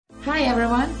Hi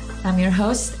everyone, I'm your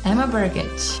host Emma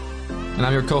Burgich. And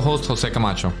I'm your co-host Jose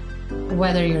Camacho.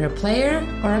 Whether you're a player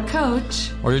or a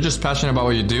coach, or you're just passionate about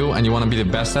what you do and you want to be the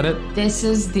best at it, this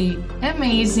is the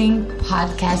EMAzing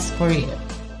podcast for you.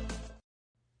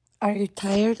 Are you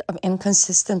tired of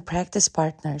inconsistent practice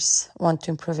partners? Want to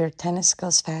improve your tennis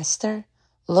skills faster?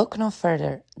 Look no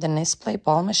further. The Nisplay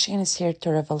Ball Machine is here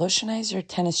to revolutionize your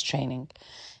tennis training.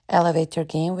 Elevate your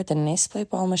game with the Nisplay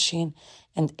Ball Machine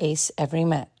and ace every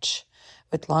match.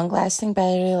 With long-lasting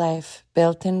battery life,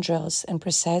 built-in drills, and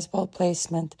precise ball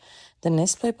placement, the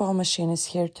Nisplay Ball Machine is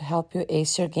here to help you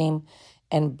ace your game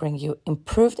and bring you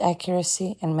improved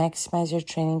accuracy and maximize your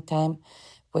training time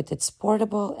with its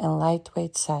portable and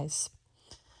lightweight size.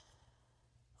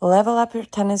 Level up your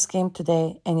tennis game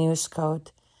today and use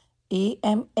code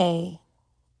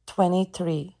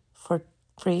EMA23 for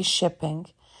free shipping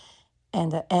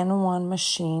and the N1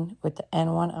 machine with the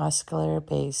N1 oscillator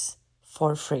base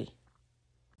for free.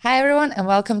 Hi everyone and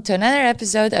welcome to another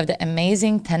episode of the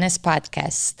EMAzing Tennis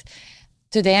Podcast.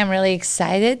 Today I'm really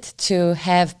excited to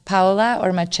have Paola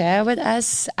Ormachea with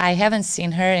us. I haven't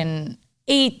seen her in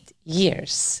 8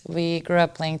 years. We grew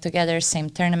up playing together, same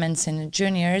tournaments in the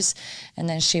juniors, and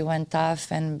then she went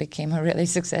off and became a really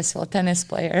successful tennis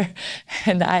player,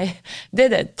 and I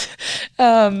did it.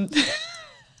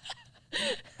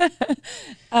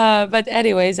 But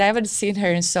anyways, I haven't seen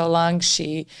her in so long.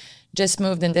 She just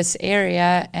moved in this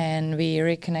area and we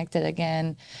reconnected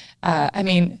again.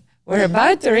 We're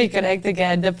about to reconnect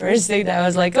again. The first thing that I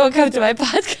was like, oh, come to my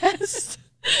podcast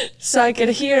so I could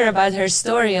hear about her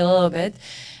story a little bit.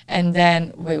 And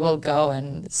then we will go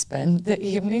and spend the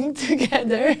evening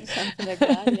together. Something like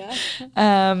that,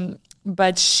 yeah.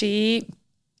 But she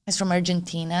is from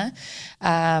Argentina.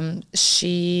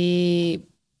 She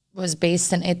was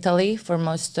based in Italy for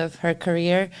most of her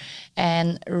career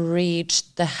and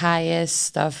reached the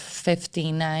highest of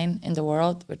 59 in the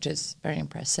world, which is very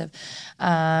impressive.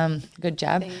 Good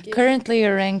job. Thank you. Currently,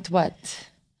 you're ranked what?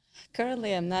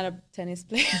 Currently, I'm not a tennis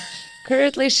player.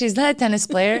 Currently, she's not a tennis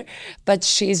player, but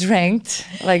she's ranked.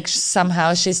 Like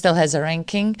somehow she still has a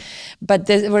ranking. But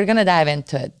we're going to dive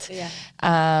into it. Yeah.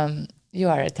 You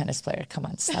are a tennis player. Come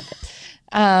on, stop it.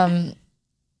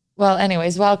 Well,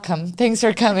 anyways, welcome. Thanks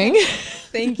for coming.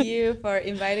 Thank you for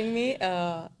inviting me.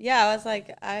 I was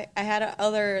like, I had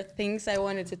other things I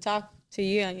wanted to talk to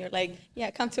you, and you're like,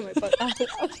 yeah, come to my podcast.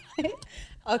 Okay,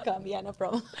 I'll come. Yeah, no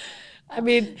problem. I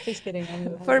mean, Just kidding.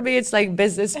 for me, it's like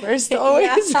business first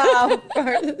always. Yeah, of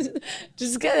course.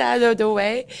 Just get out of the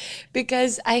way,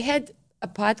 because I had a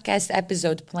podcast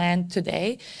episode planned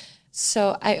today.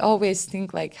 So I always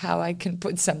think like how I can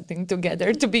put something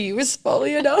together to be useful,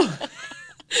 you know?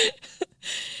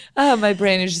 My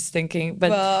brain is just thinking,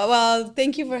 but well,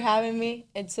 thank you for having me.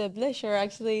 It's a pleasure,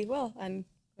 actually. Well, and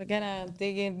we're gonna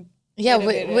dig in. yeah,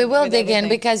 we will dig in,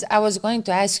 because I was going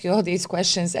to ask you all these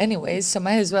questions anyways, so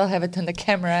might as well have it on the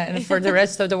camera and for the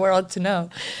rest of the world to know.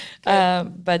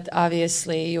 But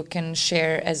obviously you can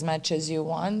share as much as you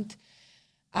want.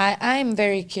 I'm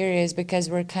very curious because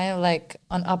we're kind of like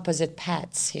on opposite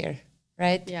paths here,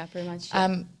 right? Yeah, pretty much.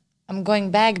 Yeah. I'm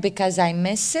going back because I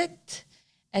miss it,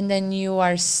 and then you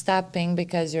are stopping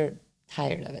because you're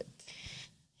tired of it.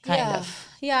 Kind of.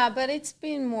 Yeah, but it's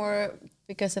been more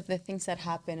because of the things that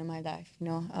happened in my life. You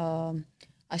know,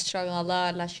 I struggled a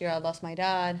lot. Last year, I lost my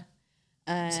dad,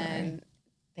 and Sorry.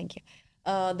 thank you.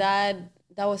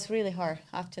 That was really hard.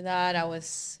 After that, I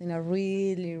was in a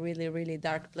really, really, really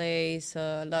dark place.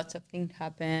 Lots of things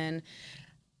happened.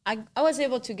 I was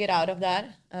able to get out of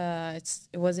that.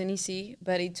 It wasn't easy,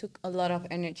 but it took a lot of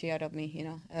energy out of me. You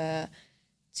know,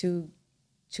 to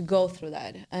go through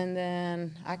that. And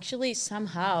then actually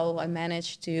somehow I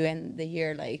managed to end the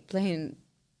year like playing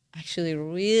actually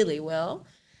really well.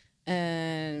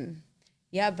 And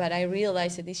yeah, but I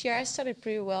realized that this year I started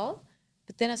pretty well,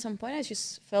 but then at some point I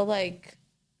just felt like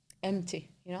empty,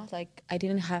 you know, like I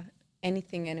didn't have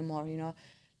anything anymore, you know.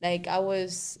 Like I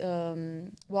was,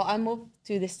 I moved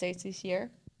to the States this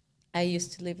year. I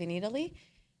used to live in Italy.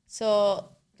 So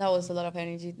that was a lot of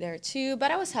energy there too, but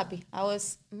I was happy.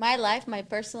 My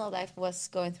personal life was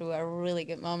going through a really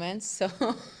good moment. So,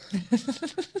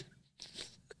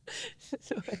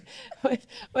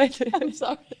 wait. I'm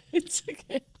sorry. It's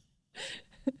okay.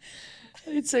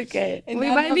 It's okay. In We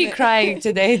that might be moment. crying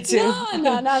today too. No, I'm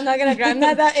not gonna cry. I'm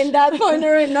not that in that point,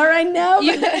 not right now.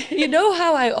 You know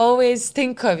how I always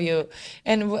think of you,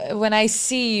 and when I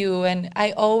see you, and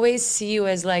I always see you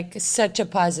as like such a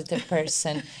positive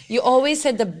person. You always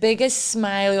had the biggest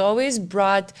smile. You always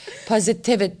brought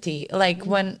positivity, like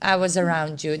when I was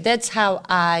around you. That's how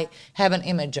I have an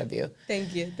image of you.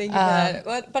 Thank you for that.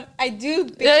 But I do Yeah,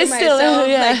 picture it's still, myself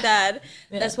yeah. like that.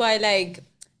 That's why, like,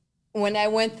 when I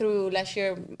went through last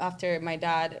year after my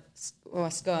dad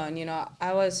was gone,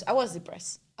 I was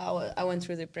depressed. I went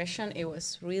through depression. It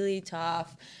was really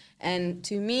tough, and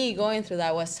to me, going through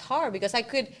that was hard because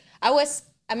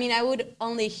I would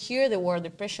only hear the word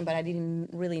depression, but I didn't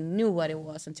really knew what it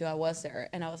was until I was there,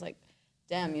 and I was like,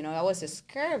 damn, I was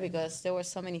scared because there were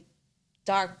so many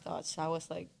dark thoughts. I was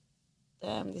like,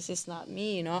 damn, this is not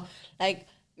me. Like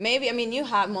maybe, you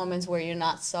have moments where you're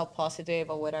not so positive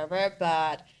or whatever,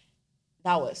 but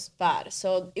that was bad.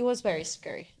 So it was very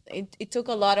scary. It took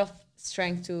a lot of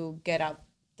strength to get out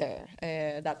there,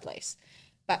 that place.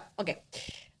 But okay.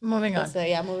 Moving on. So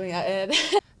yeah, moving ahead.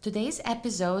 Today's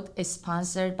episode is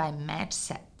sponsored by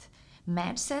MatchSet.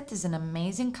 MatchSet is an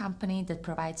amazing company that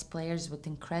provides players with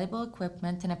incredible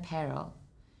equipment and apparel.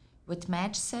 With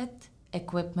MatchSet,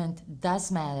 equipment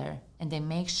does matter, and they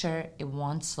make sure it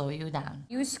won't slow you down.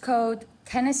 Use code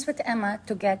Tennis with Emma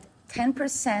to get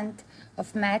 10%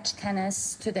 of Match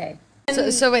Tennis today.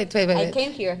 So wait. I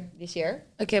came here this year.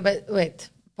 Okay, but wait,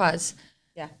 pause.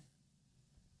 Yeah.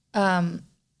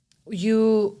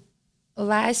 You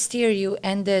last year you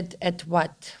ended at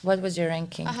what? What was your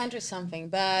ranking? 100 something,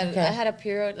 but Okay. I had a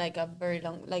period, like a very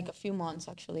long, like a few months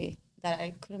actually, that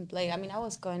I couldn't play. I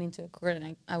was going into a court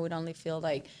and I would only feel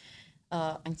like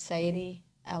anxiety.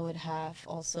 I would have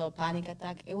also a panic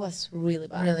attack. It was really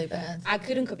bad. Really bad. I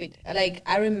couldn't compete. Like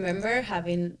I remember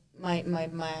having my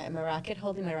racket,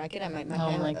 holding my racket, and my Oh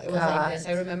hand. my It was like this.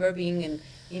 God. I remember being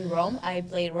in Rome. I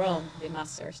played Rome, the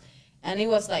Masters, and it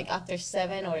was like after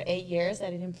 7 or 8 years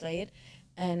I didn't play it,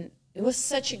 and it was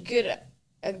such a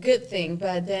good thing.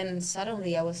 But then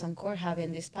suddenly I was on court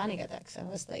having these panic attacks. I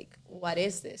was like, what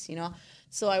is this?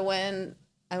 So I went.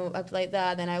 I played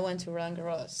that, then I went to Roland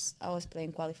Garros. I was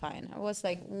playing qualifying. I was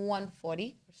like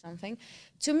 140 or something.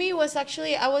 To me, it was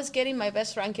actually, I was getting my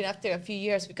best ranking after a few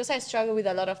years because I struggled with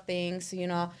a lot of things,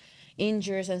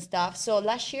 injuries and stuff. So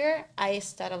last year, I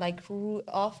started like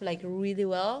off like really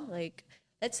well. Like,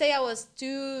 let's say I was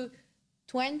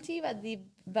 220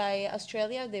 by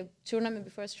Australia, the tournament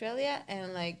before Australia,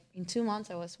 and like in 2 months,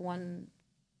 I was 140.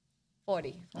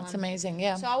 That's amazing.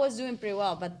 Yeah. So I was doing pretty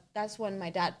well, but that's when my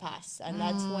dad passed, and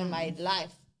that's when my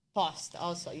life paused.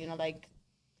 Also, like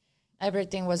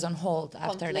Everything was on hold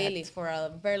after completely that. for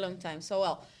a very long time.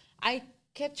 So I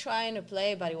kept trying to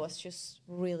play, but it was just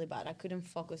really bad. I couldn't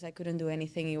focus. I couldn't do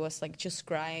anything. It was like just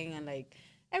crying and like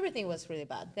everything was really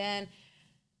bad.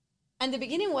 And the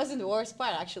beginning wasn't the worst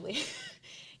part actually.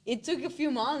 It took a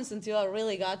few months until I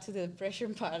really got to the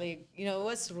depression part. Like, it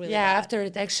was really Yeah, bad. after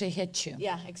it actually hit you.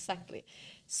 Yeah, exactly.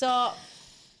 So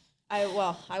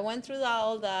I went through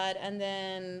all that, and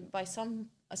then at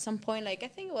some point, like I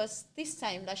think it was this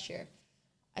time last year,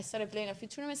 I started playing a few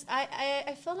tournaments.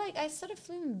 I felt like I started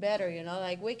feeling better,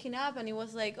 like waking up, and it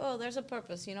was like, oh, there's a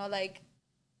purpose, like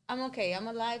I'm okay, I'm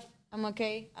alive, I'm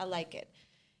okay, I like it,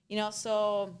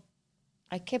 So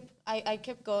I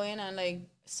kept going and like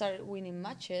started winning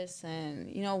matches, and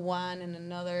one and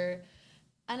another,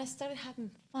 and I started having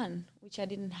fun, which I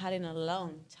didn't had in a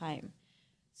long time.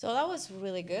 So that was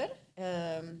really good.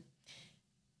 And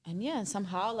yeah,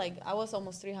 somehow like I was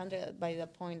almost 300 by the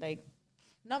point, like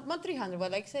not 300,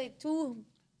 but like say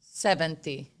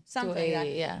 70. something like that.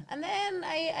 Yeah. And then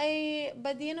I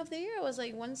by the end of the year I was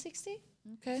like 160.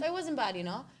 Okay. So it wasn't bad,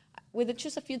 with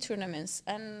just a few tournaments.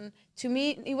 And to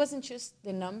me, it wasn't just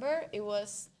the number; it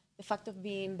was the fact of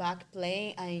being back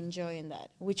playing and enjoying that,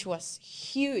 which was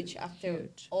huge after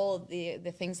all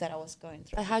the things that I was going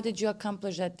through. How did you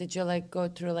accomplish that? Did you like go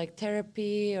through like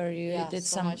therapy, or you Yeah, did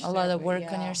so much a lot of therapy,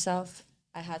 work on yeah. yourself?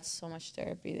 I had so much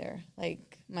therapy there.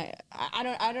 Like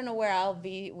I don't know where I'll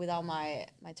be without my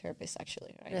therapist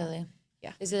actually. Right now. Really?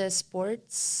 Yeah. Is it a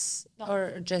sports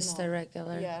or just No. a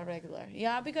regular? Yeah, regular.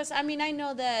 Yeah, because I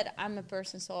know that I'm a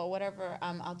person, so whatever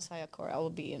I'm outside a court, I will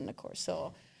be in the court.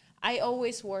 So I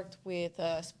always worked with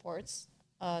sports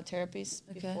therapists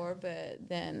before, but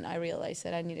then I realized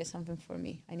that I needed something for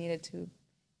me. I needed to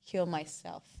heal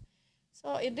myself.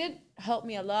 So it did help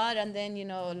me a lot. And then,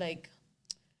 like,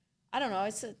 I don't know,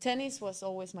 tennis was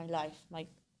always my life, like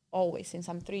always, since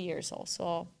I'm 3 years old.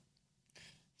 So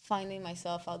finding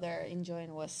myself out there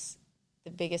enjoying was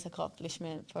the biggest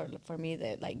accomplishment for me,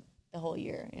 that like the whole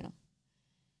year.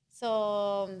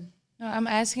 So No, I'm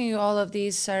asking you all of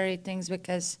these sorry things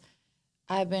because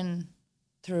I've been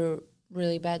through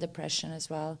really bad depression as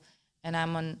well, and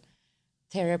I'm on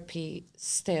therapy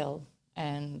still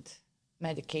and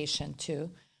medication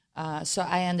too. So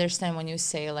I understand when you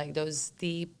say like those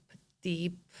deep,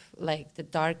 like the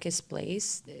darkest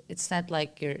place. It's not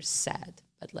like you're sad,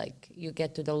 but like you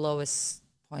get to the lowest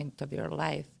point of your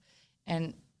life,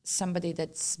 and somebody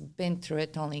that's been through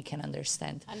it only can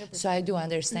understand. So I do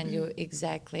understand you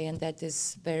exactly, and that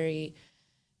is very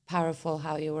powerful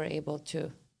how you were able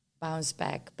to bounce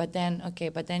back. But then, okay,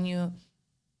 but then you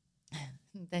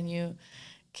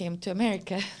came to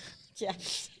America. yeah,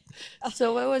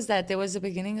 So what was that? It was the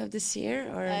beginning of this year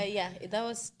or yeah, that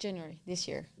was January this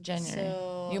year. January?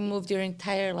 So You moved your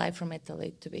entire life from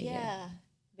Italy to be here. yeah,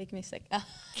 big mistake.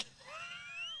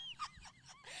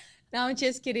 No, I'm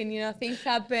just kidding. Things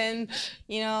happen.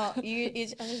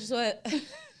 It's just what.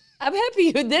 I'm happy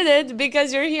you did it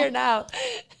because you're here now,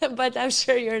 but I'm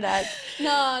sure you're not.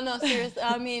 No, seriously.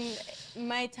 I mean,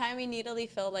 my time in Italy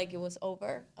felt like it was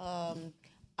over.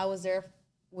 I was there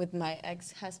with my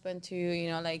ex-husband too.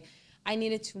 Like I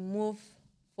needed to move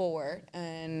forward,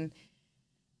 and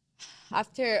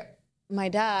after my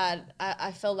dad,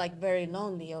 I felt like very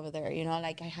lonely over there.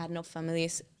 Like I had no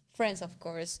families, friends, of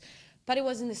course, but it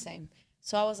wasn't the same.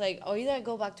 So I was like, oh, either I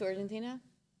go back to Argentina,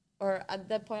 or at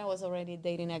that point I was already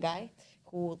dating a guy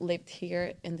who lived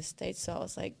here in the States. So I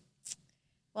was like,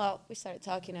 well, we started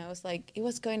talking. I was like, it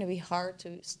was going to be hard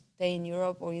to stay in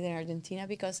Europe or either Argentina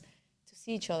because to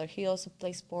see each other. He also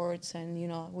plays sports, and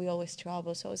we always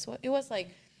travel. So it was like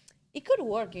it could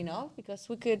work, because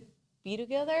we could be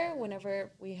together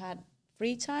whenever we had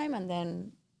free time, and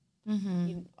then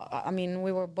I mean,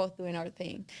 we were both doing our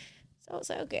thing. So I was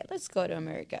like, okay, let's go to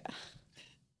America.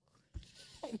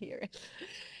 I'm here.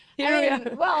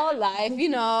 Well,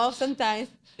 life, sometimes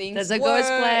things Doesn't work. go as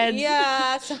planned.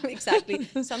 Yeah, exactly.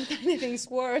 Sometimes things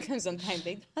work and sometimes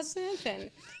they doesn't. And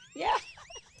yeah,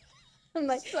 I'm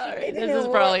like, Sorry, it this didn't is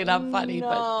probably work. not funny, but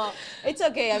No, it's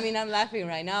okay. I mean, I'm laughing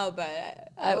right now, but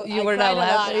you I were cried not a lot.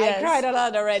 laughing, yes. I cried a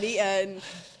lot already, and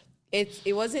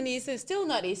it wasn't easy. It's still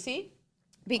not easy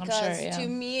because yeah. to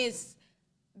me, it's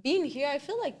being here. I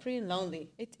feel like pretty lonely.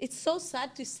 It's so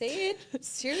sad to say it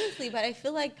seriously, but I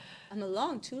feel like I'm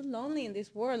alone, too lonely in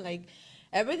this world. Like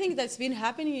everything that's been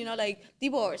happening, like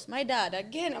divorce, my dad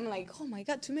again. I'm like, oh my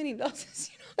God, too many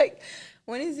losses. Like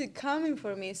when is it coming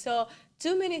for me? So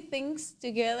too many things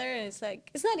together, and it's like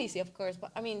it's not easy, of course.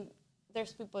 But I mean,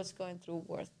 there's people that's going through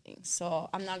worse things, so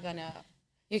I'm not gonna.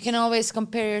 you can always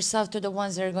compare yourself to the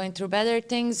ones that are going through better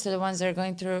things, to the ones that are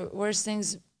going through worse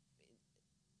things.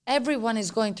 Everyone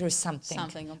is going through something,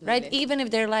 right? Completely. Even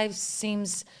if their life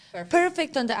seems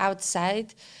perfect on the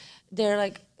outside, they're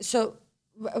like, so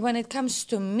when it comes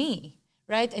to me,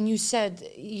 right? And you said,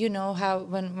 how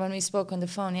when we spoke on the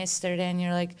phone yesterday and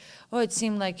you're like, oh, it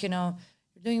seemed like, you're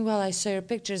doing well. I saw your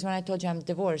pictures when I told you I'm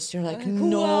divorced. You're like,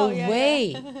 no Wow, yeah,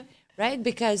 way, right?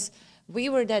 Because we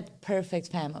were that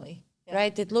perfect family,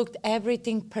 right? It looked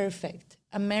everything perfect,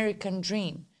 American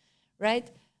dream, right?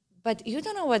 But you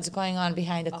don't know what's going on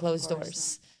behind the closed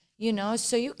doors,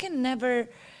 so you can never,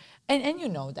 and you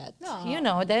know that, you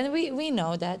know that, we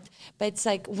know that, but it's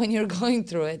like when you're going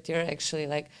through it, you're actually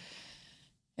like,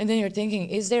 and then you're thinking,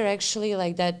 is there actually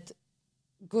like that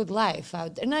good life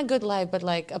out there? Not good life, but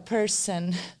like a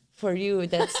person for you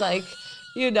that's like,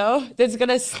 that's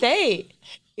gonna stay.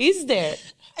 Is there?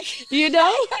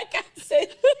 I can't say.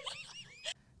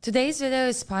 Today's video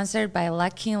is sponsored by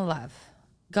Lucky in Love.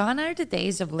 Gone are the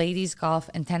days of ladies' golf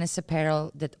and tennis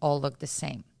apparel that all look the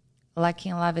same. Lucky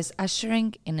in Love is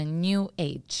ushering in a new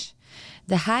age.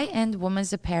 The high-end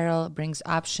women's apparel brings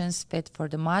options fit for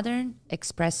the modern,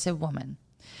 expressive woman.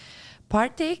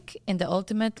 Partake in the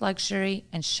ultimate luxury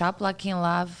and shop Lucky in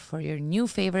Love for your new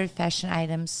favorite fashion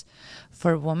items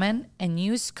for women and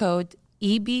use code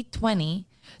EB20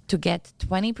 to get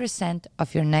 20%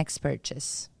 off your next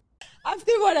purchase.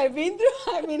 After what I've been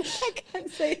through, I mean, I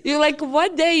can't say. You're like,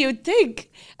 what day you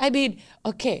think? I mean,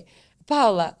 okay,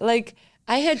 Paula, like,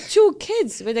 I had 2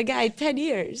 kids with a guy 10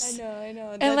 years. I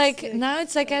know. And like, now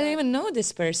it's like, I don't even know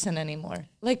this person anymore.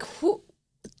 Like, who?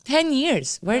 10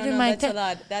 years. Where did my that's a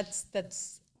lot.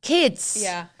 That's kids?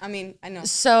 yeah. I mean, I know.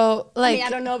 So, like,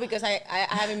 I don't know because I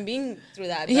haven't been through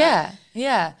that. But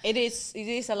yeah. It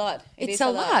is a lot. It's a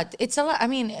lot. It's a lot. I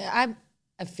mean,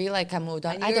 I feel like I moved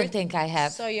on. And I don't you're think I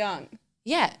have. So young.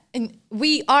 Yeah, and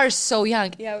we are so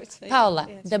young. Yeah, it's so young. Paula,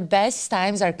 Yeah, the best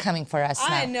times are coming for us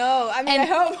now. I know. I mean, And I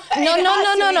hope. no. It has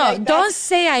to be like that. Don't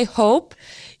say I hope.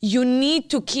 you need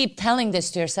to keep telling this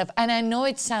to yourself. And I know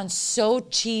it sounds so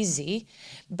cheesy,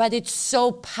 but it's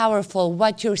so powerful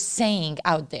what you're saying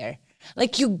out there.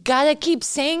 Like, you gotta keep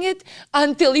saying it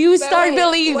until you start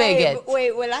believing it.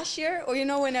 Well, last year, or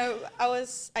when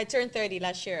I turned 30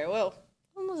 last year. Well,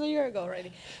 almost a year ago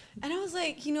already. And I was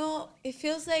like, it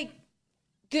feels like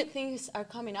good things are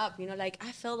coming up. Like,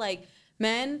 I felt like,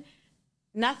 man,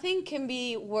 nothing can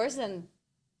be worse than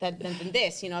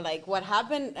this. Like what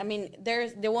happened. I mean, there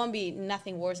won't be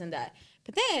nothing worse than that.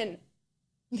 But then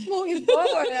moving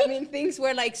forward, I mean, things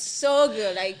were like so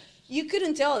good. Like, you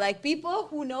couldn't tell. Like, people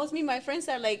who knows me, my friends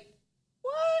are like,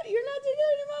 what? You're not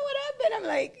together anymore? What happened? I'm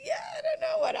like, yeah, I don't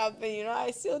know what happened.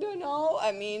 I still don't know.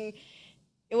 I mean,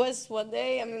 it was one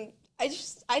day. I mean,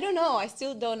 I don't know. I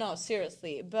still don't know,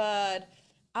 seriously. But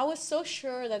I was so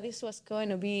sure that this was going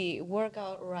to work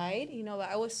out right.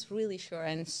 I was really sure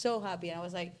and so happy. And I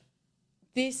was like,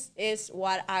 this is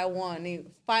what I want.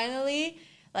 Finally,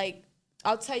 like,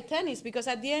 outside tennis, because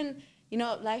at the end,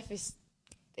 life is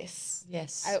this.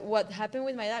 Yes. What happened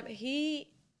with my dad, he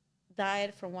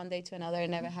died from one day to another,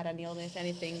 never had an illness,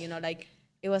 anything, like,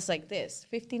 it was like this,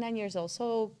 59 years old,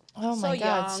 so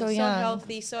young, so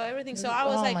healthy, so everything. So I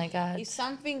was my God. If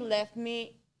something left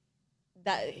me,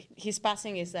 that his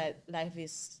passing is that life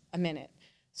is a minute.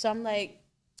 So I'm like,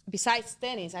 besides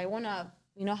tennis, I want to,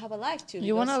 have a life too.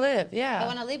 You want to live, yeah. I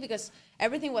want to live because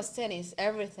everything was tennis,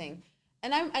 everything.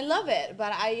 And I love it,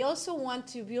 but I also want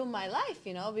to build my life,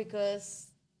 because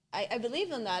I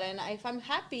believe in that. And if I'm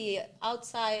happy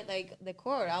outside, like, the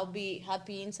court, I'll be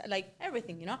happy inside, like,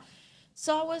 everything,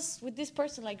 So I was with this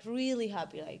person, like, really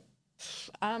happy, like,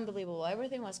 unbelievable.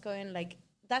 Everything was going, like,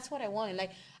 that's what I wanted.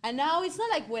 Like, and now it's not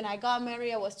like when I got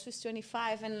married, I was just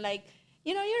 25, and, like,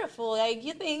 you're a fool. Like,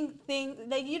 you think,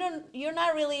 like, you're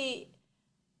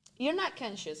not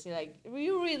conscious. Like,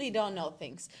 you really don't know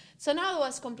things. So now it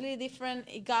was completely different.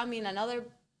 It got me in another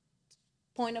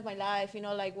point of my life,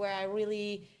 like, where I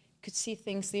really could see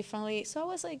things differently. So I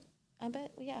was like, I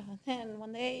bet, yeah. And then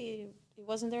one day it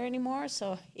wasn't there anymore.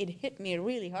 So it hit me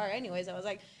really hard. Anyways, I was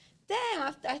like,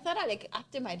 damn, I thought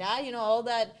after my dad, all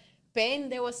that pain,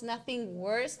 there was nothing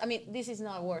worse. I mean, this is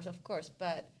not worse, of course,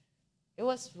 but it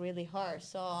was really hard.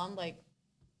 So I'm like,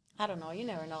 I don't know. You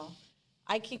never know.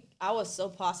 I was so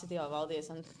positive about this,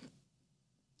 and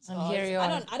so here you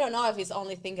are. I don't know if it's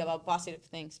only think about positive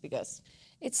things, because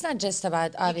it's not just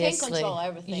about, obviously. You can't control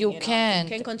everything. You You can't.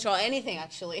 can't control anything,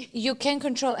 actually. You can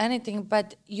control anything,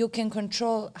 but you can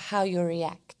control how you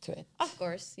react to it. Of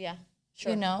course, yeah,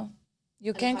 sure.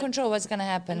 You can control what's going to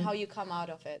happen. And how you come out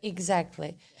of it.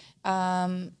 Exactly.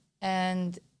 And,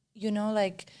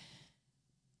 like,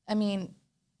 I mean,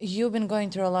 you've been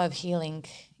going through a lot of healing,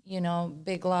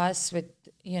 big loss with,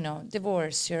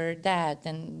 divorce, your dad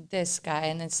and this guy.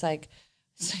 And it's like,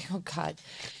 oh God,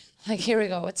 like, here we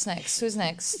go. What's next? Who's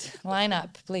next? Line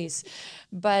up, please.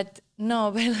 But no,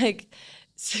 but like,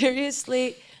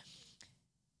 seriously.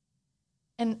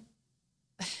 And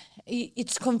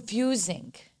it's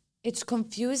confusing. It's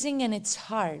confusing and it's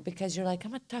hard, because you're like,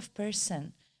 I'm a tough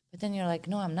person. But then you're like,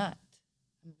 no, I'm not.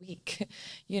 I'm weak.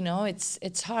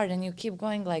 It's hard, and you keep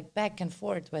going, like, back and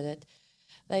forth with it.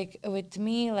 Like, with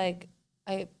me, like,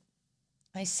 I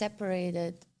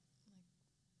separated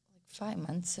like 5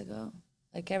 months ago.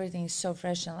 Like, everything is so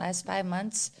fresh in the last 5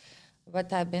 months,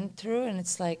 what I've been through. And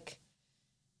it's like,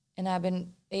 and I've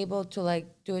been able to,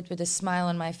 like, do it with a smile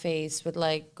on my face, with,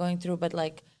 like, going through, but,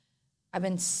 like, I've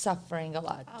been suffering a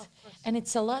lot. Oh, and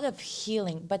it's a lot of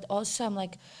healing, but also I'm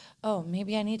like, oh,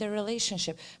 maybe I need a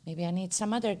relationship. Maybe I need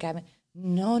some other guy.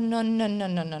 No.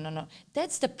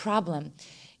 That's the problem.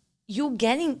 You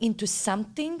getting into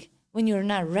something when you're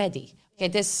not ready. Okay,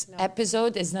 this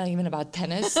episode is not even about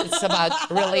tennis. It's about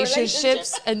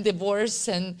relationships and divorce.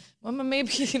 And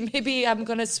maybe I'm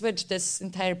going to switch this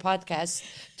entire podcast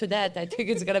to that. I think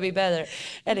it's going to be better.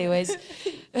 Anyways,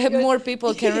 more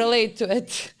people can relate to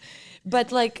it.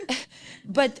 But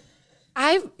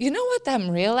you know what I'm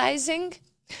realizing?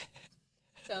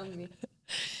 Tell me.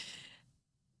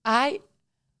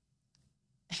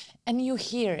 And you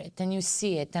hear it and you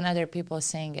see it and other people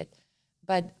saying it,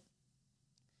 but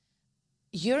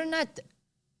you're not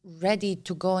ready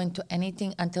to go into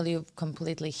anything until you've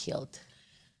completely healed.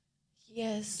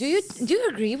 Yes. Do you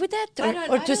agree with that,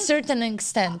 or to a certain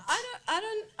extent?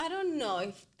 I don't know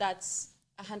if that's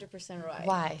 100% right.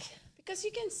 Why? Because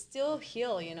you can still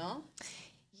heal,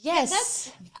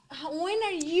 Yes. When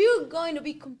are you going to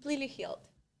be completely healed?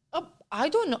 Oh, I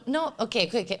don't know. No, okay.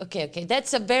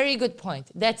 That's a very good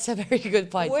point.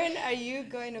 When are you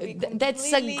going to be completely...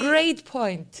 That's a great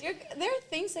point. There are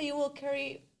things that you will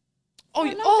carry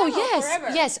yes. forever.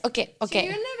 Yes, okay. So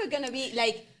you're never going to be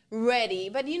like ready.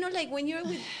 But you know, like when you're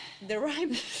with the right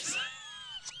person,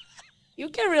 You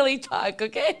can really talk,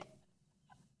 okay?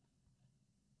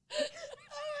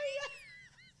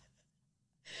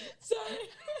 sorry,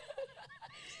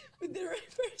 with the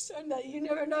right person that you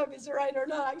never know if it's right or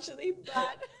not, actually.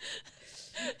 But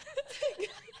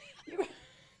you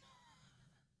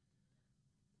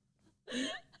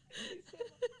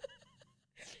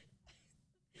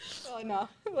oh no,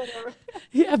 whatever.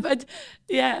 Yeah, but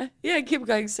yeah, keep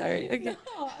going. Sorry. Okay.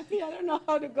 Oh, I mean, I don't know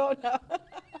how to go now.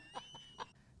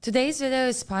 Today's video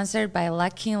is sponsored by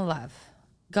Lucky in Love.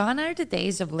 Gone are the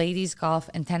days of ladies' golf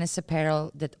and tennis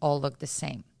apparel that all look the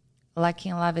same. Lucky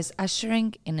in Love is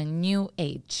ushering in a new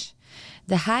age.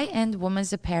 The high-end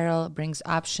women's apparel brings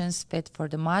options fit for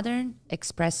the modern,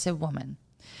 expressive woman.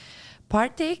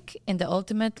 Partake in the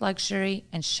ultimate luxury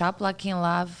and shop Lucky in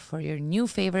Love for your new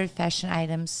favorite fashion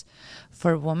items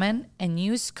for women and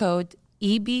use code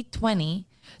EB20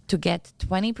 to get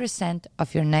 20%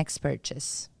 off your next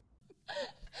purchase.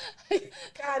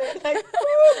 Got it. Like,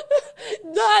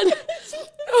 Done.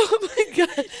 Oh my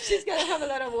God. she's gonna have a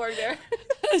lot of work there.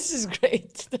 This is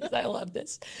great. I love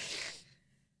this.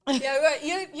 Yeah, right.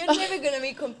 You're never gonna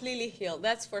be completely healed.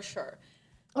 That's for sure.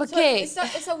 Okay. So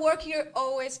it's a work you're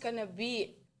always gonna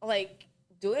be like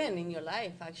doing in your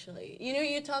life. Actually, you know,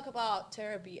 you talk about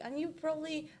therapy, and you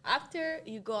probably after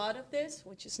you go out of this,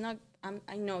 which is not,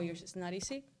 I know yours is not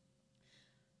easy.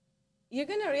 You're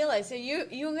gonna realize that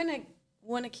you're gonna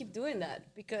want to keep doing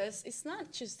that because it's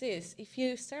not just this. If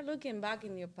you start looking back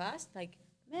in your past, like,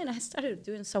 man, I started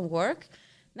doing some work,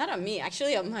 not on me,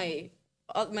 actually on my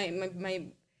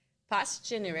past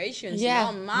generations, Yeah,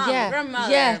 you know, mom, yeah,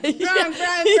 grandmother, yeah.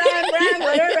 grand,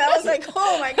 whatever. I was like,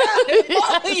 oh my God,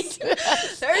 Molly,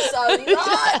 there's a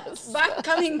lot back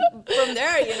coming from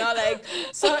there, you know, like,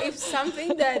 so if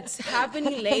something that's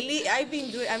happening lately, I've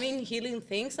been healing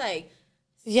things like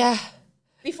Yeah.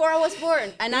 before I was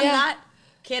born, and I'm Yeah. not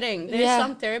kidding. There's Yeah.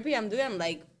 some therapy I'm doing. I'm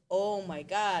like, oh my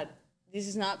God, this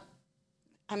is not.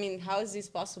 I mean, how is this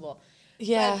possible?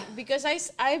 Yeah. But because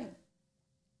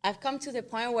I've come to the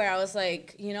point where I was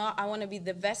like, you know, I want to be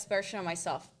the best version of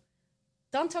myself.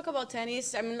 Don't talk about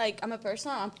tennis. I mean, like, I'm a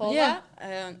person. I'm Paula. Yeah.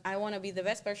 And I want to be the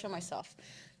best version of myself.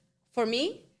 For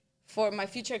me, for my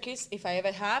future kids, if I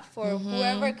ever have, for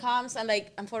whoever comes, and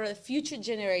for the future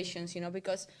generations, you know,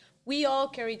 because we all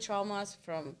carry traumas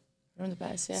from From the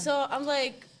past, yeah. so I'm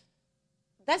like,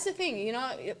 that's the thing, you know.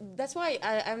 That's why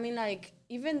I mean, like,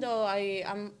 even though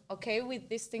I'm okay with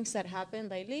these things that happen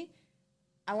lately,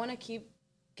 I want to keep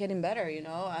getting better, you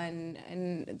know.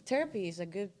 And therapy is a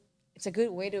good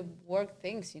way to work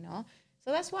things, you know.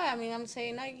 So that's why I'm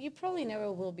saying, like, you probably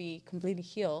never will be completely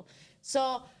healed.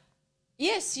 So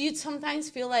yes, you sometimes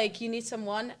feel like you need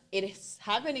someone. It is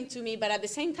happening to me, but at the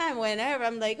same time, whenever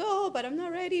I'm like, oh, but I'm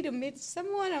not ready to meet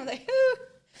someone, I'm like,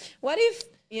 what if,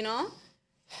 you know?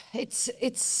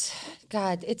 It's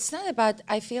God. It's not about.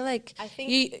 I feel like I think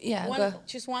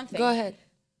just one thing. Go ahead.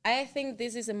 I think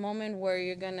this is a moment where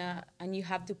you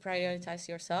have to prioritize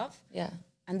yourself Yeah.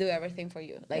 and do everything for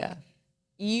you. Like, Yeah.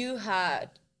 you had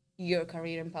your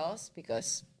career in pause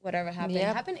because whatever happened,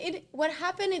 Yep. happened. What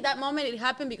happened in that moment, it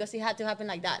happened because it had to happen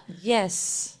like that.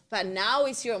 Yes. But now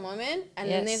it's your moment, and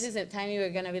Yes. this is the time you're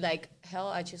gonna be like, hell,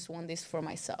 I just want this for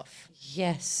myself.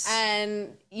 Yes.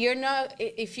 And you're not.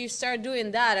 If you start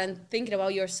doing that and thinking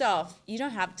about yourself, you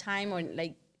don't have time or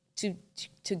like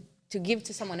to give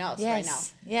to someone else right now.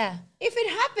 Yes. Yeah. If it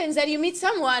happens that you meet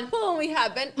someone, boom, it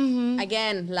happened. Mm-hmm.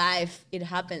 Again, life, it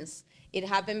happens. It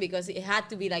happened because it had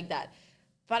to be like that.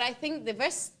 But I think the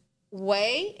best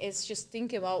way is just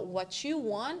think about what you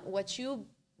want, what you've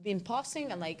been pausing,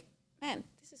 and like, man,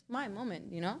 this is my moment,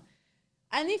 you know?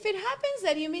 And if it happens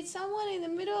that you meet someone in the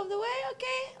middle of the way,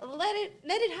 okay,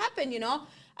 let it happen, you know?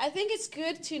 I think it's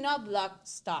good to not block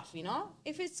stuff, you know?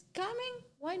 If it's coming,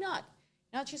 why not?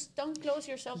 Now, just don't close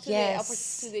yourself to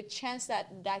Yes. the chance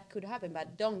that could happen,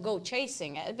 but don't go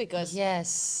chasing it because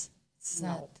Yes.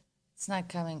 It's not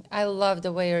coming. I love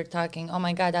the way you're talking. Oh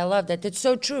my God, I love that. It's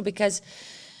so true because,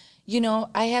 you know,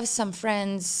 I have some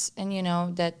friends and, you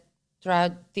know, that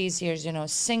throughout these years, you know,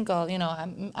 single, you know,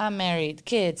 I'm married,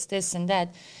 kids, this and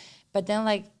that. But then,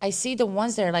 like, I see the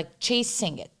ones that are, like,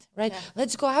 chasing it, right?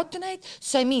 Let's go out tonight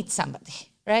so I meet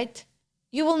somebody, right?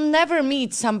 You will never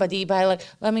meet somebody by, like,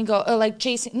 let me go, like,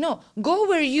 chasing. No, go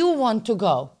where you want to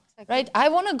go, right? I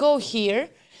want to go here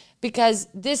because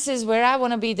this is where I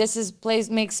want to be. This is place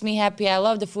makes me happy. I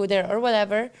love the food there or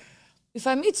whatever. If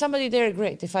I meet somebody there,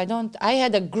 great. If I don't, I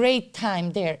had a great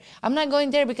time there. I'm not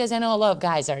going there because I know a lot of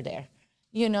guys are there.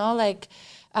 You know, like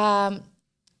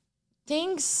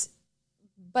things,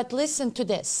 but listen to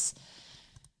this.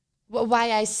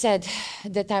 why I said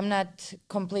that I'm not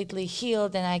completely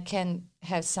healed and I can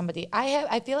have somebody.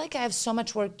 I feel like I have so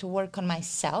much work to work on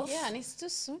myself. Yeah, and it's too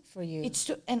soon for you. It's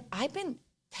too, and I've been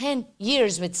 10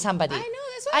 years with somebody. I know,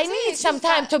 that's what I I'm saying. need It's some just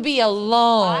time to be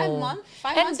alone.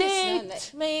 5 and months is date,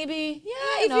 not- maybe.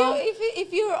 Yeah, you know.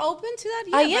 if you're open to that,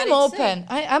 yeah. I but am it's, open.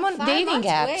 I'm on 5 dating months,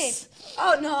 apps. wait.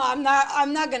 Oh no,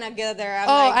 I'm not gonna get there.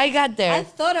 I got there. I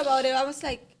thought about it. I was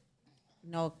like,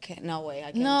 no, no way.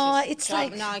 I can't. No, just it's jump.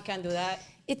 like- No, I can't do that.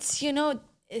 It's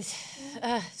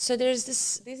so there's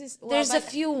this. This is There's a but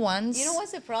few ones. You know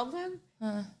what's the problem?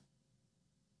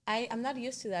 I'm not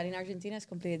used to that. In Argentina, it's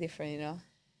completely different. You know,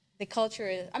 the culture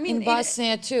is. I mean, in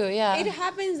Bosnia too. Yeah. it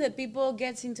happens that people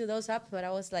gets into those apps, but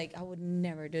I was like, I would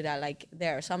never do that. Like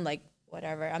there, so I'm like,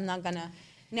 whatever. I'm not gonna.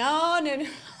 No.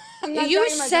 I'm not you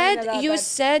talking about doing that, but-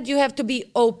 said you have to be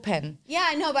open. Yeah,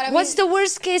 I know, but I mean, What's the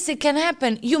worst case it can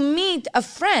happen? You meet a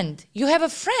friend. You have a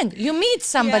friend. You meet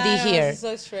somebody Yeah, I know, here. it's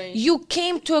so strange. You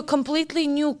came to a completely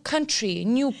new country,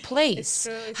 new place. It's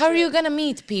true, it's How are true. you gonna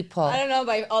meet people? I don't know,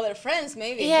 by other friends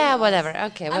maybe. Yeah, who knows? whatever.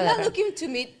 Okay, I'm whatever. not looking to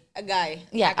meet a guy.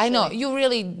 Yeah, I know. actually. You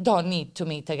really don't need to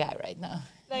meet a guy right now.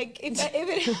 Like if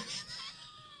it.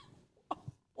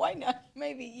 Why not?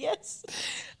 Maybe yes.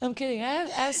 I'm kidding. I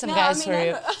have some No, guys I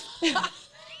mean, for you.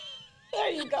 There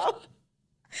you go.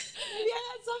 Maybe I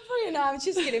had some for you. No, I'm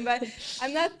just kidding. But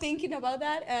I'm not thinking about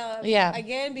that. Yeah.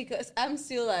 Again, because I'm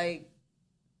still like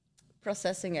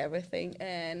processing everything.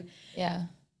 And Yeah.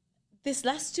 this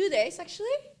last 2 days,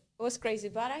 actually, it was crazy.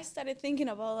 But I started thinking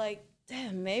about like,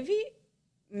 damn, maybe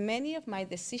many of my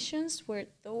decisions were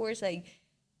towards like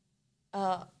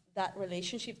that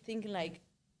relationship, thinking like,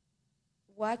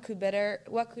 what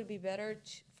could be better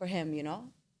for him, you know?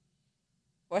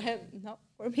 For him, not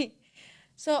for me.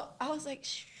 So I was like,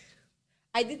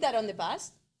 I did that on the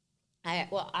past.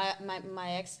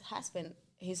 My ex-husband,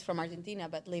 he's from Argentina,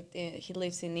 but he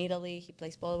lives in Italy. He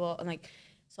plays volleyball, and like,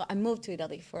 so I moved to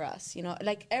Italy for us, you know,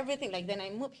 like everything. Like then I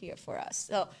moved here for us.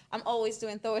 So I'm always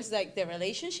doing towards like the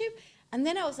relationship. And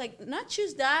then I was like, not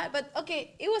just that, but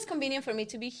okay, it was convenient for me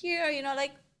to be here, you know,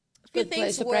 like a few Good things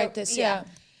place to were- practice. Yeah.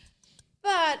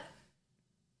 But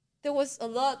there was a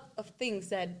lot of things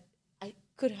that I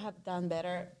could have done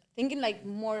better, thinking like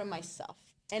more of myself.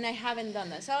 And I haven't done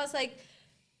that. So I was like,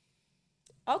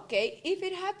 okay, if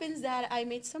it happens that I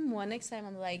meet someone next time,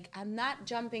 I'm not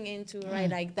jumping into right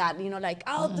like that, you know, like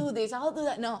I'll do this, I'll do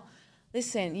that. No,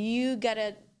 listen, you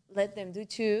gotta let them do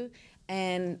too,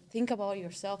 and think about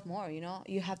yourself more. You know,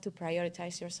 you have to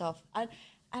prioritize yourself, and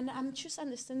I'm just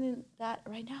understanding that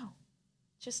right now,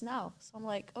 just now. So I'm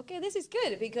like, okay, this is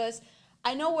good because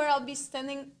I know where I'll be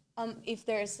standing if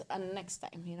there's a next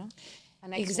time, you know. A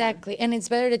next one. Exactly. And it's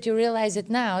better that you realize it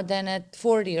now than at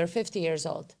 40 or 50 years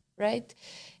old, right?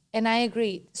 And I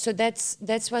agree. So that's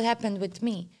what happened with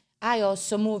me. I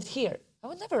also moved here. I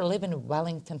would never live in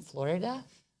Wellington, Florida.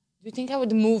 Do you think I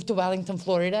would move to Wellington,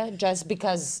 Florida just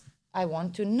because I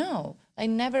want to? No. I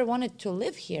never wanted to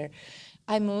live here.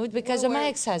 I moved because of my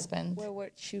ex-husband. Where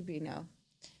would you be now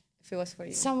if it was for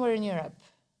you? Somewhere in Europe.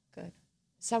 Good.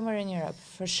 Somewhere in Europe,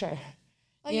 for sure.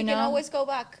 Oh, you can always go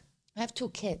back. I have 2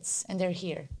 kids and they're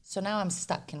here. So now I'm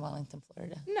stuck in Wellington,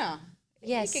 Florida. No.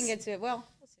 Yes. You can get to it. Well,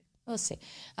 we'll see. We'll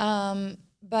see.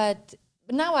 But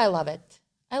now I love it.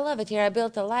 I love it here. I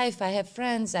built a life. I have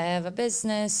friends. I have a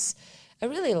business. I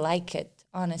really like it,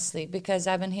 honestly, because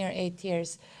I've been here 8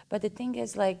 years. But the thing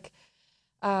is, like,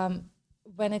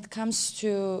 when it comes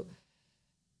to,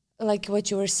 like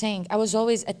what you were saying, I was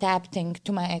always adapting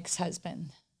to my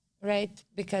ex-husband, right?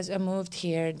 Because I moved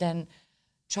here, then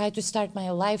try to start my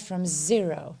life from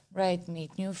zero, right?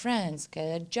 Meet new friends,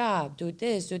 get a job, do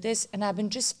this. And I've been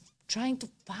just trying to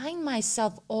find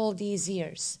myself all these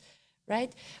years,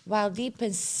 right? While deep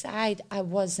inside, I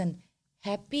wasn't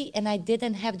happy and I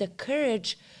didn't have the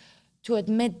courage to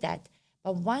admit that.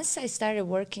 But once I started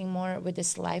working more with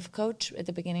this life coach at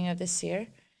the beginning of this year,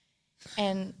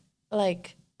 and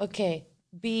like, okay,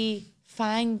 be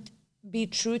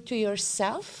true to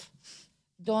yourself.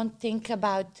 Don't think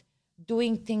about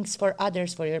doing things for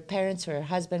others, for your parents, for your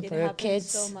husband, for your kids.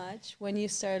 So much when you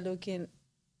start looking.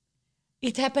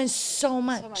 It happens so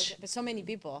much. So much, but so many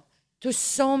people. To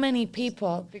so many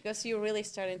people. Because you're really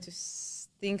starting to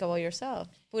think about yourself,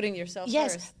 putting yourself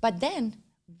Yes, first. but then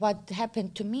what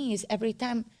happened to me is every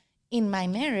time in my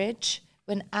marriage,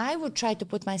 when I would try to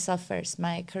put myself first,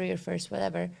 my career first,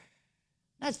 whatever,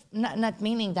 not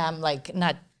meaning that I'm like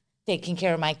not taking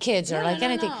care of my kids or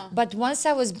anything. No. But once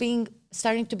I was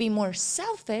starting to be more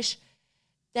selfish,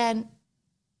 then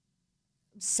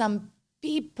some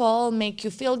people make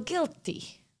you feel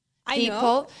guilty. I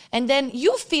know. And then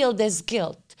you feel this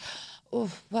guilt. oh,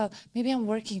 well, maybe I'm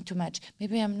working too much.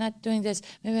 Maybe I'm not doing this.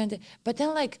 But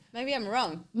then like, Maybe I'm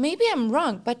wrong. maybe I'm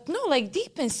wrong, but no, like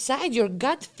deep inside your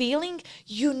gut feeling,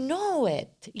 you know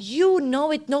it. You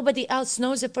know it. Nobody else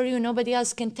knows it for you. Nobody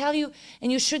else can tell you.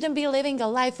 And you shouldn't be living a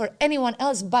life for anyone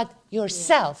else but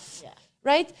yourself. Yeah.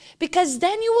 Right? Because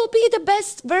then you will be the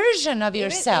best version of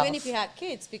yourself. Even if you had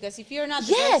kids, because if you're not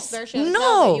the Yes, best version of no.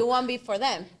 yourself, then you won't be for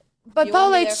them. But You won't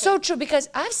Paula, be there it's for- so true because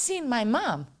I've seen my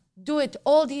mom do it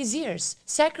all these years,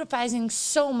 sacrificing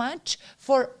so much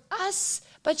for us,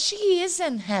 but she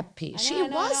isn't happy. She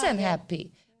wasn't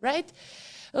happy, right?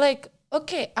 Like,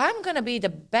 okay, I'm gonna be the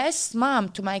best mom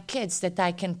to my kids that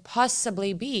I can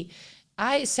possibly be.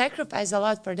 I sacrifice a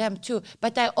lot for them too,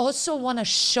 but I also want to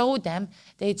show them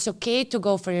that it's okay to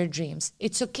go for your dreams.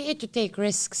 It's okay to take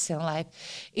risks in life.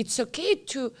 It's okay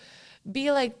to be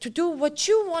like, to do what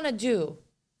you want to do,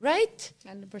 right?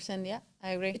 100%, yeah,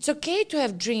 I agree. It's okay to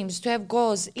have dreams, to have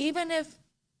goals, even if,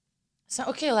 so,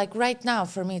 okay, like right now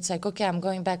for me, it's like, okay, I'm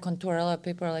going back on tour. A lot of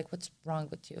people are like, what's wrong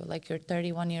with you? Like, you're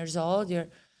 31 years old,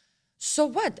 so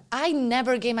what? I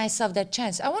never gave myself that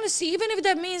chance. I want to see, even if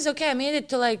that means, okay, I made it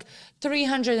to like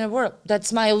 300 in the world.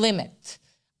 That's my limit.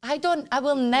 I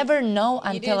will never know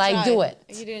until I do it.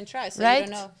 You didn't try, so right?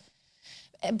 you don't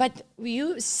know. But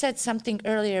you said something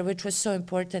earlier, which was so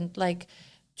important, like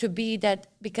to be that,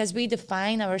 because we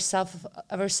define ourselves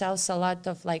a lot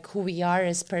of like who we are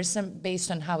as person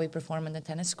based on how we perform on the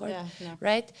tennis court,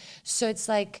 right? So it's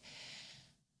like,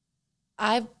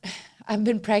 I've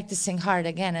been practicing hard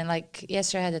again, and like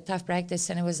yesterday I had a tough practice,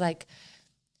 and it was like,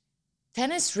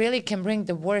 tennis really can bring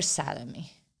the worst out of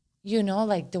me. You know,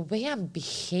 like the way I'm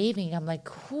behaving, I'm like,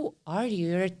 who are you?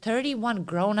 You're a 31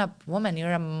 grown-up woman.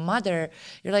 You're a mother.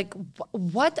 You're like,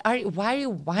 why are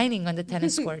you whining on the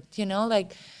tennis court? You know,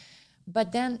 like,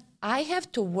 but then I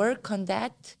have to work on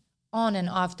that on and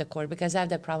off the court, because I have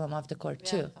that problem off the court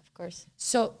too. Of course.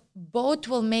 So both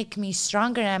will make me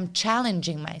stronger. I'm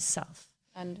challenging myself.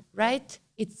 And right?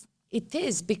 It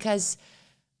is because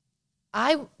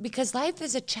life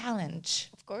is a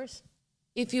challenge. of course.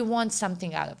 If you want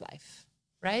something out of life,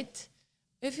 right?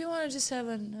 If you want to just have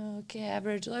an okay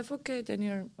average life, okay, then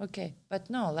you're okay. But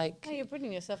no, like You're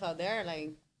putting yourself out there,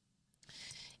 like.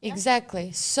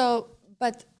 exactly. So,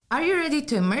 but are you ready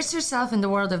to immerse yourself in the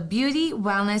world of beauty,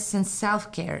 wellness, and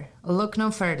self-care? Look no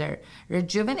further.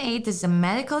 Rejuvenate is a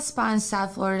medical spa in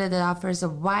South Florida that offers a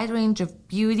wide range of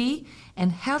beauty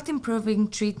and health-improving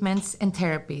treatments and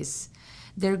therapies.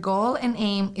 Their goal and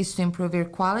aim is to improve your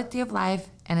quality of life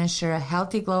and ensure a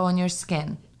healthy glow on your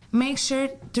skin. Make sure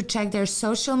to check their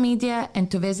social media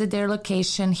and to visit their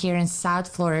location here in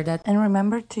South Florida. And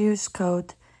remember to use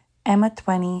code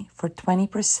EMA20 for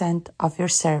 20% off your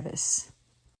service.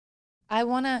 I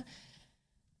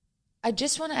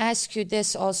just want to ask you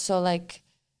this also, like,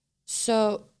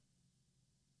 so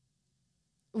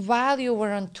while you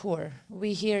were on tour,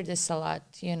 we hear this a lot,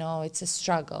 you know, it's a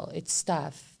struggle, it's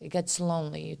tough, it gets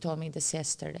lonely. You told me this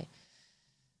yesterday.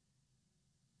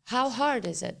 How hard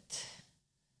is it?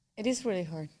 It is really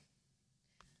hard.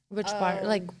 Which part?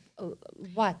 Like,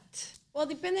 what? Well,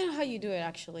 depending on how you do it,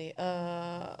 actually.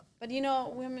 But you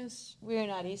know, we're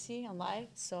not easy on life,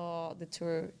 so the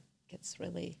tour gets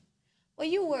really. Well,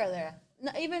 you were there.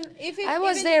 No, even if it, I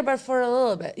was even, there, but for a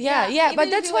little bit. Yeah, even but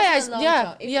if that's it why was a long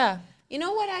show. yeah. You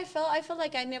know what I felt? I felt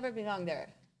like I never belonged there.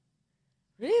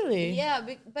 Really? Yeah,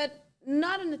 but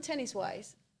not in the tennis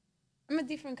wise. I'm a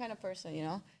different kind of person, you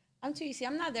know. I'm too easy.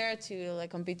 I'm not there to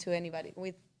like compete to anybody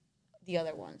with the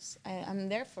other ones. I'm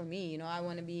there for me, you know. I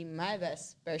want to be my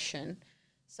best version.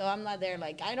 So I'm not there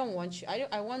like I don't want you.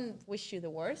 I won't wish you the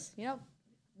worst, you know.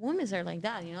 Women are like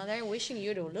that, you know. They're wishing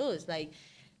you to lose, like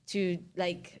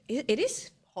it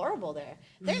is horrible there.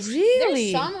 There's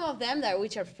some of them that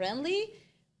which are friendly,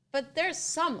 but there's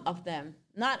some of them,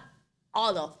 not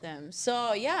all of them.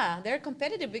 So yeah, they're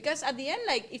competitive because at the end,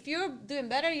 like if you're doing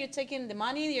better, you're taking the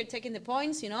money, you're taking the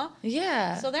points, you know.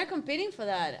 Yeah. So they're competing for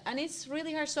that, and it's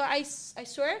really hard. So I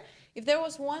swear, if there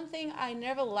was one thing I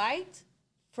never liked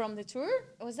from the tour,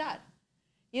 it was that.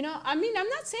 You know, I mean, I'm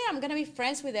not saying I'm gonna be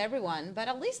friends with everyone, but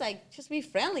at least like just be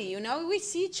friendly. You know, we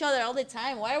see each other all the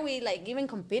time. Why are we like even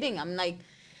competing? I'm like,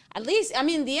 at least, I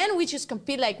mean, in the end, we just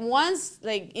compete like once,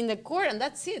 like in the court, and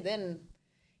that's it. Then,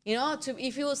 you know,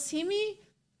 if you will see me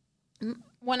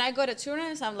when I go to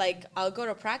tournaments, I'm like, I'll go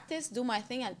to practice, do my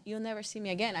thing, and you'll never see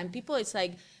me again. And people, it's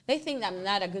like they think I'm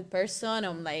not a good person.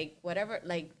 I'm like whatever,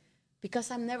 like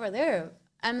because I'm never there.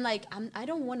 I'm like, I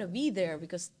don't want to be there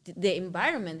because the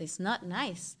environment is not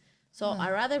nice. So I'd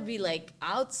rather be like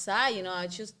outside, you know, I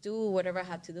just do whatever I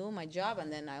have to do, my job,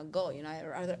 and then I'll go. You know,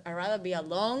 I'd rather be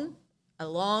alone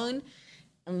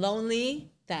and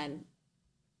lonely than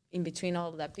in between all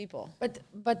of that people.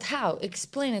 But how?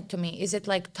 Explain it to me. Is it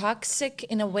like toxic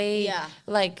in a way? Yeah.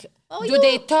 Like, Oh, do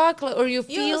they talk or you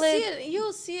feel it?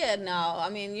 You'll see it now. I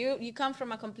mean, you come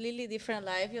from a completely different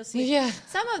life. You'll see. Yeah.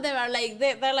 Some of them are like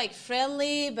they're like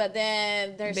friendly, but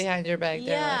then there's Behind your back, they're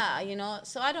yeah, you know.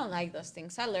 So I don't like those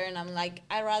things. I learn. I'm like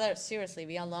I rather seriously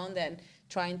be alone than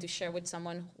trying to share with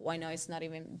someone who I know it's not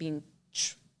even being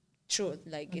true.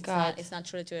 Like it's not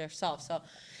true to yourself. So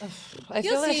I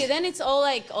feel you'll see. like Then it's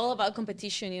all about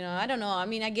competition. You know. I don't know. I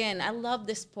mean, again, I love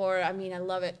the sport. I mean, I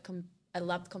love it. I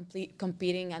love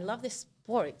competing. I love the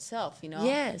sport itself. You know.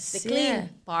 Yes, The clean yeah.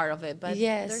 part of it, but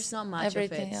Yes, there's not much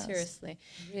everything of it. else. Seriously.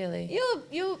 really.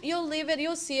 You'll live it.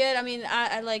 You'll see it. I mean,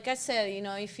 I like I said, you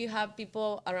know, if you have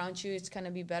people around you, it's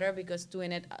gonna be better because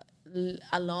doing it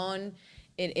alone,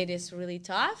 it is really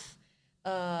tough.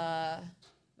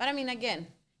 But I mean, again,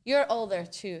 you're older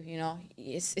too. You know,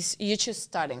 you're just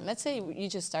starting. Let's say you're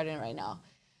just starting right now,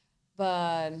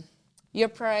 but your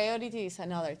priority is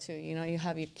another too. You know, you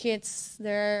have your kids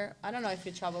there. I don't know if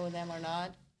you travel with them or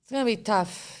not. It's gonna be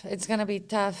tough. It's gonna be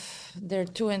tough. They're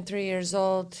 2 and 3 years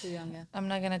old. Too young, yeah. I'm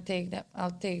not gonna take them.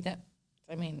 I'll take them.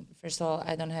 I mean, first of all,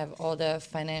 I don't have all the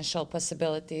financial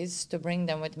possibilities to bring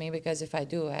them with me because if I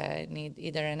do, I need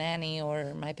either a nanny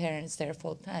or my parents there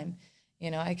full time. You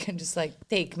know, I can just like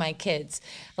take my kids.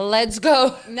 Let's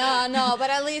go. No, but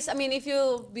at least I mean, if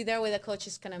you be there with a coach,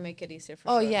 it's gonna make it easier for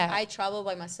Oh, sure. yeah. I travel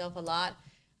by myself a lot.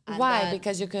 and Why? that-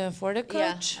 Because you can afford a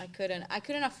coach? Yeah, I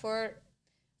couldn't afford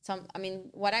some. I mean,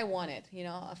 what I wanted, you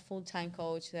know, a full-time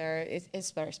coach there.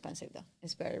 It's very expensive though.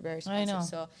 It's very very expensive. know,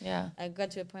 So yeah. I got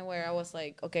to a point where I was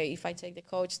like, okay, if I take the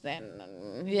coach, then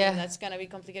Yeah. that's gonna be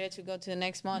complicated to go to the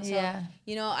next month. So Yeah.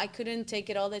 you know, I couldn't take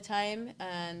it all the time,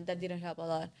 and that didn't help a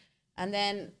lot. And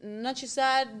then not just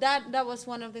that was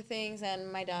one of the things.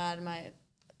 And my dad,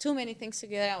 too many things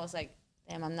together. I was like,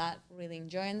 damn, I'm not really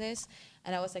enjoying this.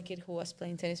 And I was a kid who was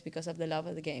playing tennis because of the love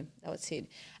of the game. That was it.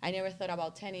 I never thought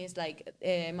about tennis like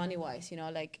money wise. You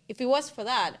know, like if it was for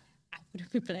that, I would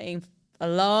have been playing a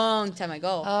long time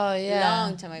ago. Oh, yeah.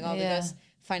 Long time ago Yeah. because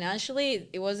financially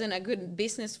it wasn't a good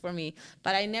business for me.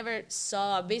 But I never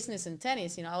saw a business in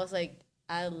tennis. You know, I was like,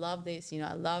 I love this, you know,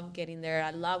 I love getting there. I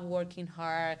love working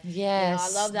hard. Yes, you know,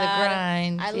 I love the that.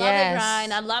 grind. I love Yes. the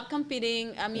grind. I love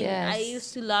competing. I mean, I Yes.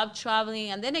 used to love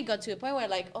traveling, and then it got to a point where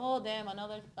like, oh damn,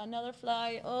 another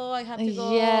flight. Oh, I have to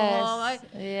go Yes,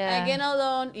 home. yeah. Again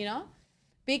alone, you know,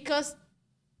 because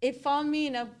it found me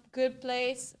in a good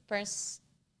place,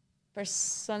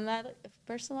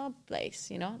 personal place.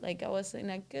 You know, like I was in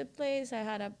a good place. I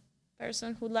had a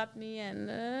person who loved me, and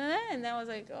I was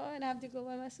like, oh, I have to go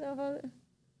by myself.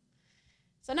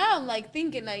 So now I'm like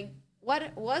thinking, like,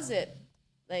 what was it?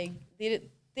 Like,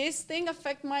 this thing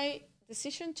affect my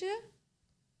decision too?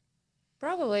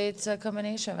 Probably it's a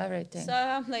combination of everything. So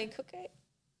I'm like, okay,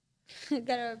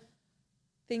 gotta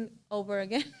think over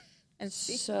again and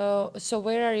see. So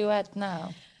where are you at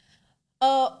now?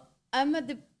 I'm at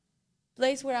the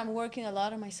place where I'm working a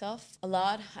lot on myself, a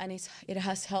lot, and it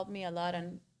has helped me a lot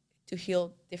and to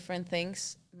heal different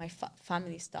things, my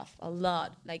family stuff, a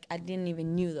lot. Like I didn't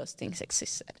even knew those things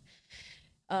existed.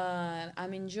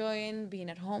 I'm enjoying being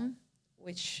at home,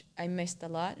 which I missed a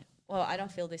lot. Well, I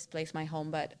don't feel this place my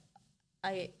home, but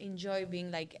I enjoy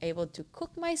being like able to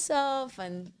cook myself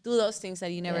and do those things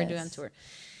that you never do on Yes. tour.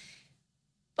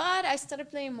 But I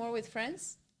started playing more with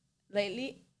friends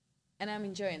lately, and I'm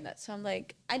enjoying that. So I'm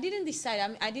like, I didn't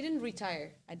decide. I didn't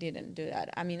retire. I didn't do that.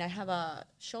 I mean, I have a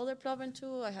shoulder problem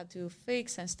too. I have to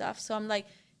fix and stuff. So I'm like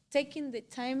taking the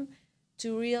time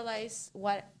to realize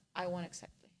what I want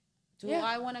exactly. Do Yeah.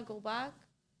 I want to go back?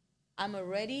 I'm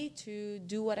ready to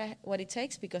do what it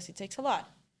takes because it takes a lot.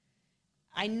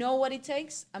 I know what it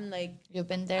takes. I'm like, You've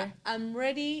been there? I'm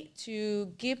ready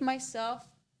to give myself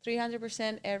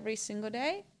 300% every single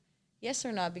day. Yes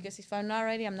or not? Because if I'm not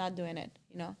ready, I'm not doing it.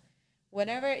 You know,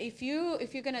 whatever. If you're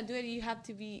gonna do it, you have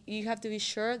to be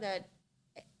sure that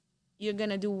you're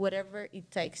gonna do whatever it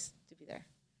takes to be there.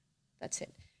 That's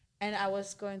it. And I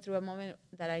was going through a moment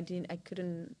that I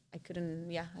couldn't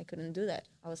do that.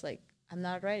 I was like, I'm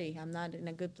not ready. I'm not in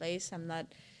a good place. I'm not.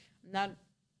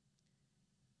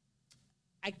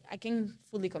 I can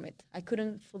fully commit. I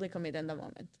couldn't fully commit in the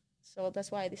moment. So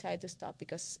that's why I decided to stop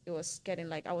because it was getting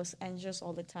like I was anxious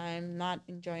all the time, not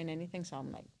enjoying anything. So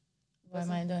I'm like, Why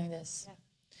am I doing this? Yeah.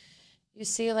 You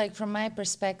see, like from my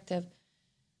perspective,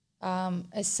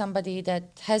 as somebody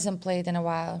that hasn't played in a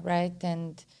while, right,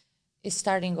 and is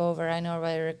starting over, I know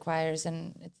what it requires,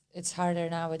 and it's harder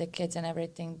now with the kids and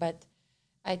everything. But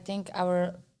I think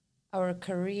our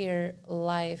career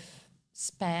life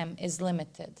span is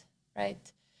limited,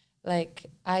 right? Like,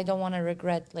 I don't want to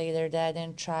regret later that I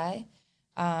didn't try.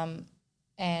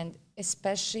 And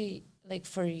especially like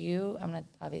for you, I'm not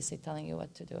obviously telling you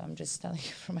what to do. I'm just telling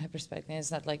you from my perspective.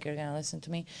 It's not like you're going to listen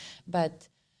to me, but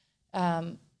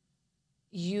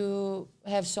you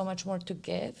have so much more to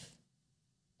give.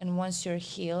 And once you're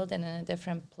healed and in a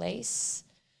different place,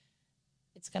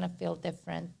 it's going to feel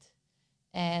different.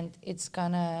 And it's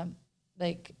going to,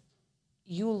 like,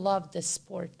 you love the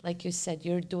sport. Like you said,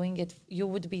 you're doing it, you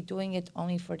would be doing it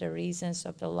only for the reasons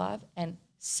of the love and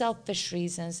selfish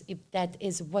reasons, if that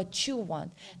is what you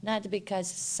want. Not because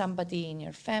somebody in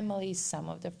your family, some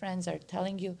of the friends are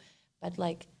telling you, but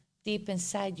like deep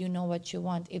inside, you know what you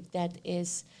want. If that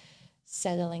is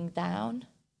settling down,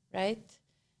 right?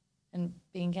 And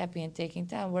being happy and taking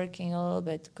time, working a little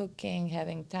bit, cooking,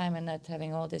 having time and not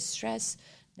having all this stress,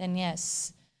 then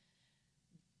yes,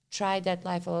 try that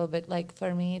life a little bit. Like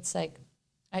for me, it's like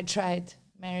I tried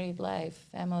married life,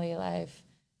 family life,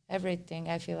 everything.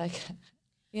 I feel like,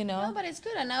 you know. No, but it's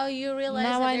good. And now you realize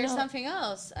Now that I there's know. something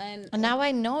else. And Now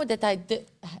I know that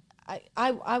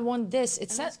I want this.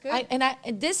 It's And that's not,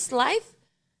 good. this life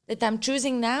that I'm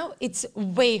choosing now, it's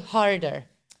way harder.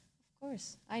 of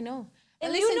course, I know.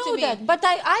 And listen you know to me. that, but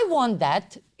I want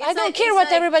that. I It's don't like- care it's what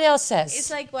like- everybody else says. It's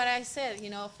like what I said,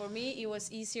 for me, it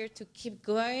was easier to keep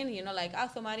going, like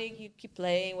automatic, you keep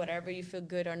playing, whatever, you feel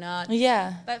good or not.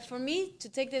 Yeah. But for me to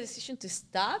take the decision to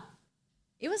stop,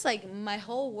 it was like my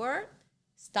whole world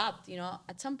stopped,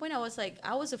 At some point I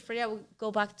was afraid I would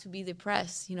go back to be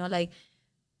depressed, like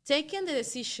taking the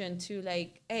decision to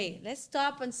like, hey, let's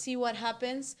stop and see what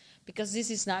happens, because this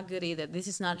is not good either. This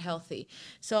is not healthy.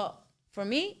 So for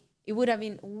me, it would have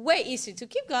been way easier to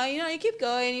keep going. You keep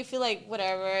going, you feel like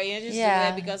whatever, just do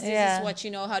it because this is what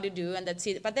you know how to do and that's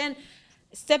it. But then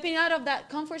stepping out of that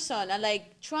comfort zone and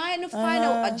like trying to find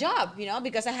a job,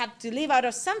 because I have to live out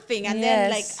of something. And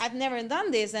then like, I've never done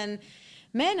this. And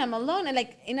man, I'm alone. And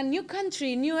like in a new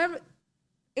country,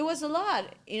 it was a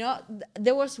lot,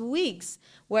 There was weeks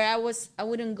where I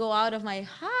wouldn't go out of my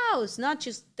house, not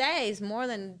just days, more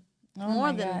than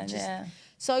just.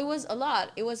 So it was a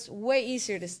lot. It was way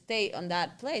easier to stay on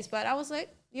that place. But I was like,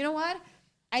 you know what?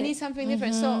 I need something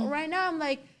different. So right now I'm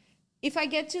like, if I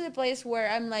get to the place where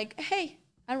I'm like, hey,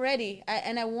 I'm ready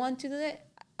and I want to do it,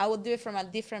 I will do it from a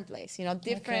different place,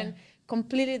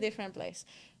 completely different place.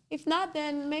 If not,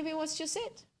 then maybe it was just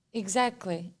it.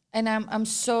 Exactly. And I'm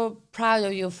so proud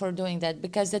of you for doing that,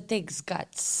 because that takes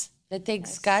guts. That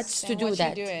takes guts to do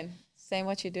that. Same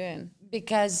what you're doing.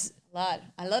 Because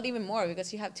A lot even more,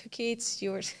 because you have 2 kids.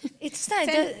 it's not.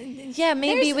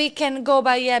 Maybe we can go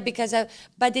by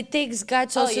but it takes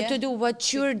guts also to do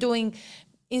what you're doing,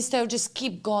 instead of just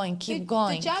keep going. To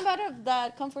jump out of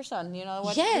that comfort zone,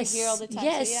 what you hear all the time.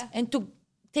 Yes, So, and to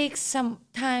take some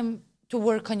time to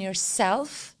work on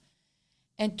yourself,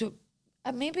 and to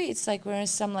maybe it's like we're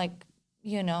some like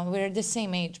we're the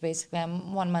same age basically.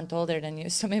 I'm 1 month older than you,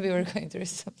 so maybe we're going through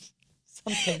something.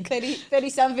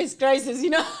 30-something crisis,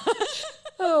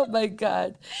 Oh my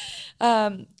God.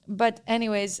 But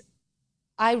anyways,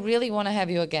 I really want to have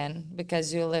you again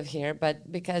because you live here,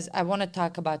 but because I want to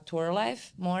talk about tour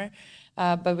life more.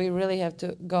 But we really have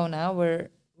to go now.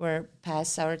 We're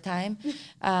past our time.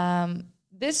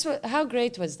 How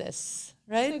great was this,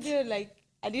 right? So good. Like,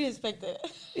 I didn't expect it.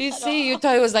 You see, you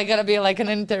thought it was like gonna be like an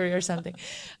interview or something.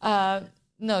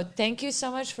 No, thank you so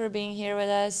much for being here with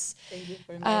us. Thank you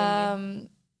for inviting me.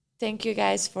 Thank you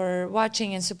guys for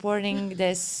watching and supporting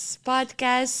this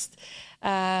podcast.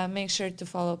 Make sure to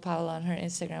follow Paula on her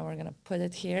Instagram. We're gonna put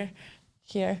it here,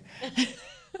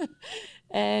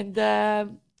 and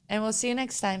we'll see you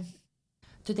next time.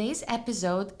 Today's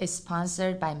episode is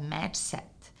sponsored by MatchSet.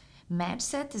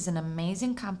 MatchSet is an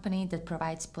amazing company that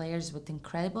provides players with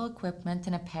incredible equipment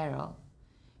and apparel.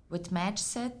 With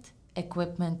MatchSet,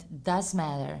 equipment does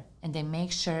matter, and they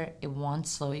make sure it won't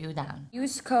slow you down.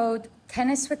 Use code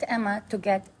TennisWithEmma to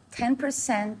get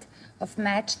 10% of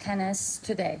Match Tennis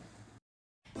today.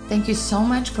 Thank you so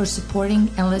much for supporting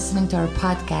and listening to our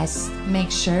podcast.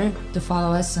 Make sure to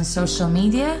follow us on social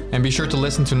media. And be sure to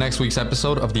listen to next week's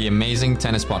episode of the EMAzing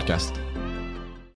Tennis Podcast.